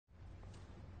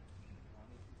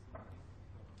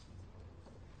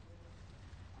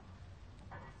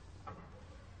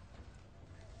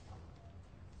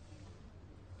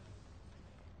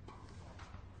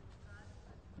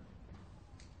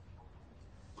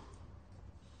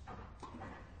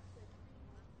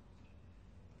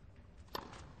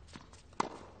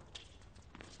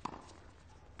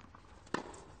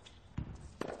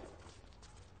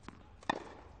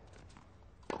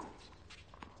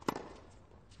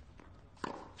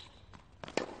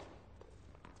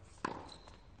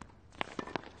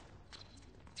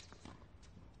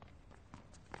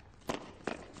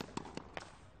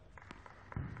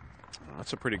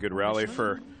That's a pretty good rally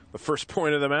for the first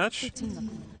point of the match.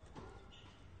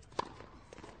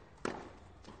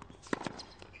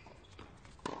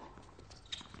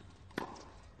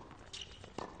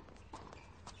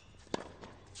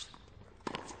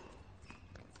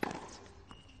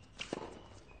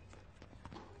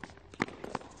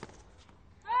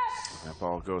 That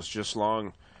ball goes just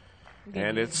long.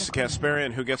 And it's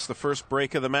Gasparyan who gets the first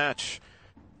break of the match.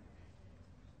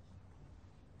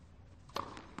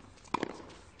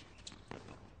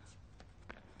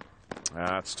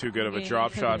 That's too good of a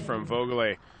drop shot from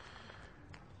Vogele.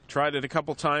 Tried it a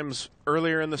couple times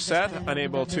earlier in the set,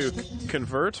 unable to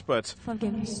convert, but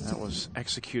that was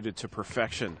executed to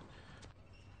perfection.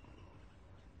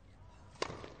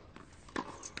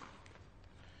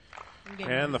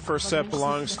 And the first set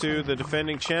belongs to the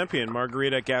defending champion,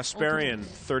 Margarita Gasparyan,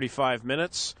 35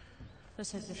 minutes.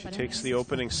 She takes the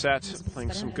opening set,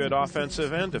 playing some good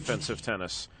offensive and defensive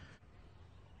tennis.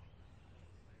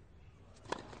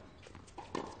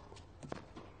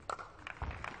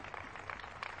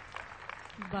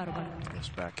 Nice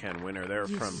backhand winner there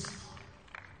from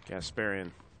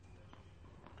Gasparyan.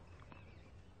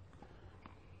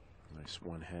 Nice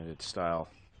one-handed style.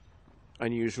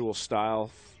 Unusual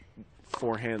style.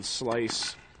 Forehand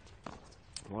slice.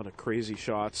 A lot of crazy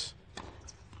shots.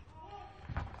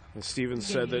 And Stevens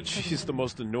said that she's the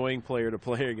most annoying player to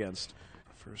play against.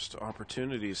 First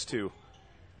opportunities to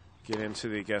get into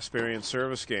the Gasparyan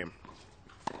service game.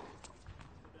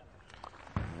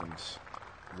 And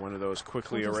one of those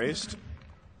quickly erased.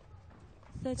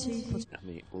 And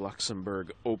the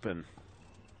Luxembourg Open.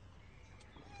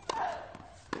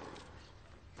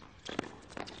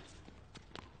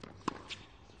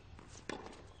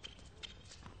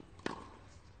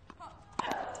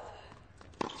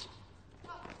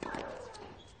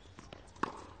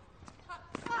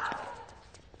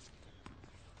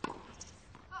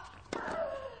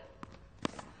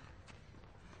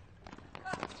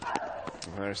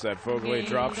 There's that Vogele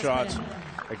drop shot.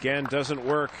 Again, doesn't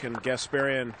work, and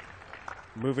Gasparyan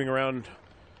moving around,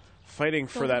 fighting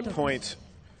for that point.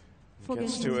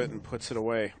 Gets to it and puts it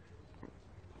away.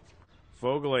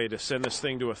 Vogele to send this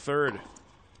thing to a third.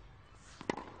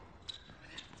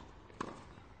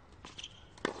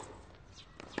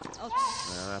 And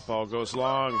that ball goes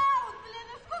long.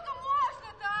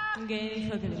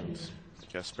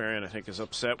 Gasparyan, I think, is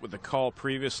upset with the call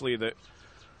previously that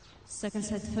second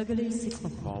set, Vogele,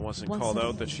 6-1. Ball wasn't called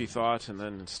out that she thought, and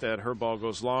then instead her ball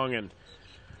goes long, and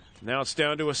now it's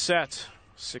down to a set.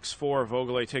 6-4,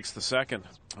 Vogele takes the second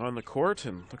on the court,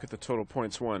 and look at the total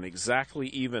points won. Exactly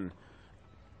even.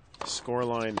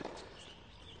 Scoreline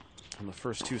on the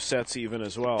first two sets even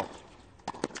as well.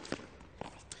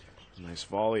 Nice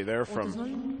volley there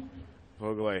from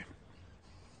Vogele.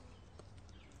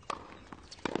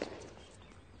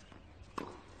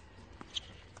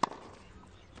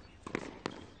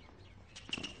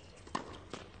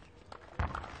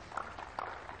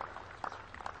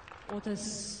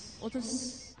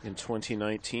 In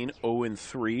 2019,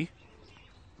 0-3.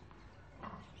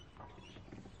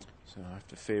 So I have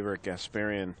to favor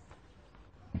Gasparyan,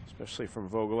 especially from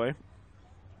Vogele.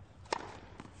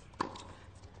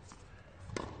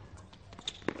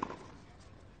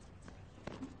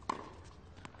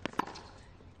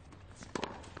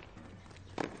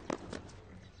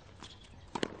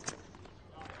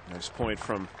 Nice point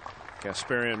from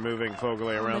Gasparyan, moving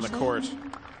Vogele around the court.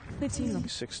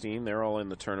 16, they're all in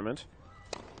the tournament.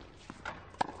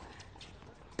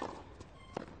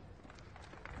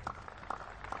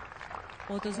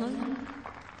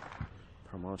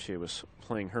 Parmentier was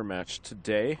playing her match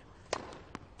today.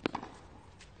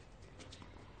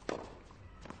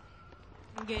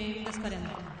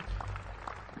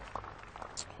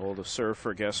 Hold of serve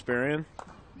for Gasparyan.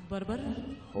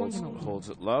 Holds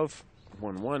it love.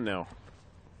 1-1 now.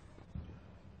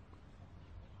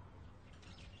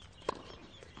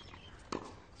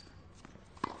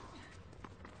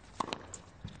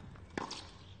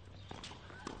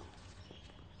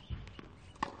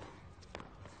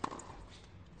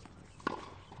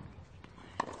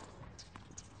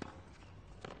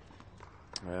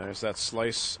 There's that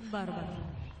slice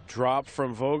drop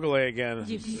from Vogele again.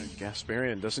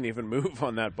 Gasparyan doesn't even move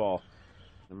on that ball.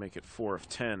 And make it 4 of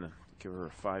 10. Give her a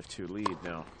 5-2 lead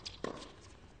now.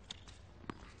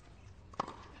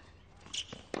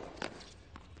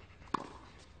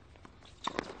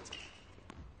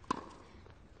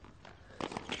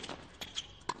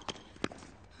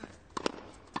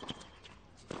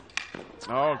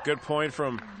 Oh, good point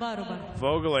from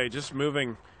Vogele, just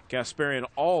moving Gasparyan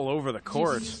all over the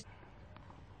court.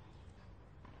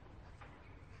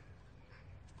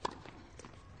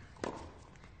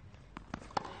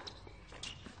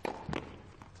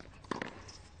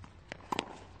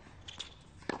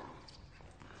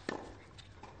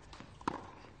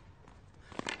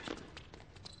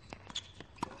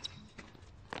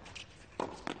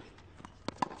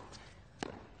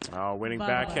 Oh, winning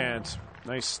backhand.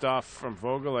 Nice stuff from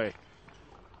Vogele.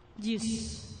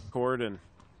 Gordon.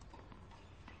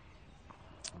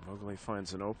 Vogele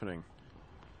finds an opening.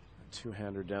 A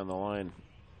two-hander down the line.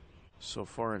 So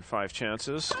far in 5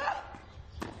 chances.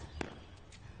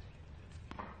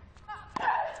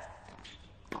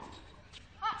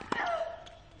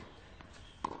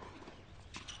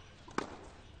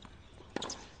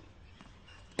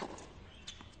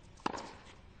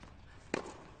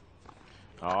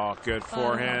 Oh, good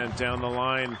forehand down the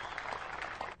line.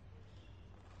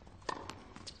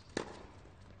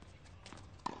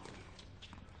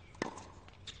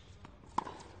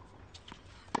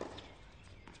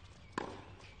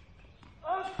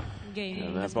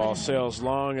 And that ball sails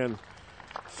long, and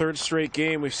third straight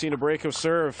game we've seen a break of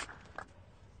serve.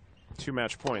 2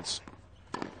 match points.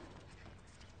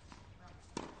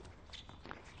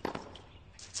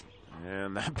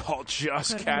 And that ball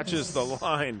just catches the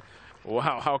line.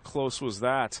 Wow, how close was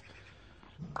that?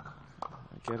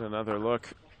 Get another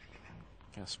look.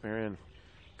 Gasparyan,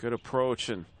 good approach,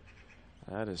 and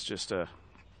that is just a...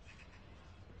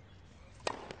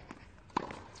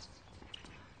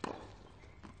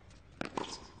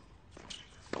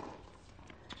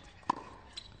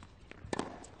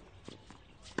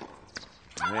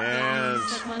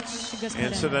 And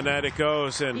into the net it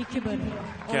goes, and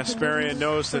Gasparyan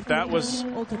knows that that was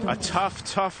a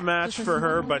tough match for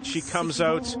her, but she comes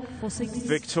out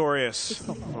victorious.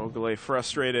 Vogele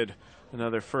frustrated,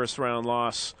 another first round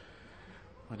loss,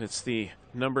 but it's the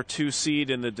number 2 seed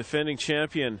and the defending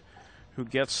champion who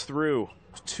gets through.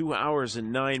 2 hours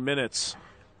and 9 minutes.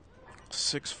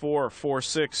 6-4,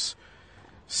 4-6,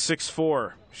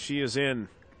 6-4. She is in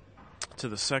to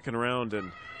the second round,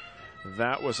 and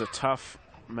that was a tough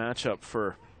matchup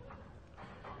for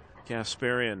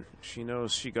Gasparyan. She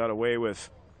knows she got away with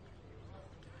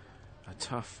a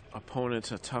tough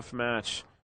opponent, a tough match.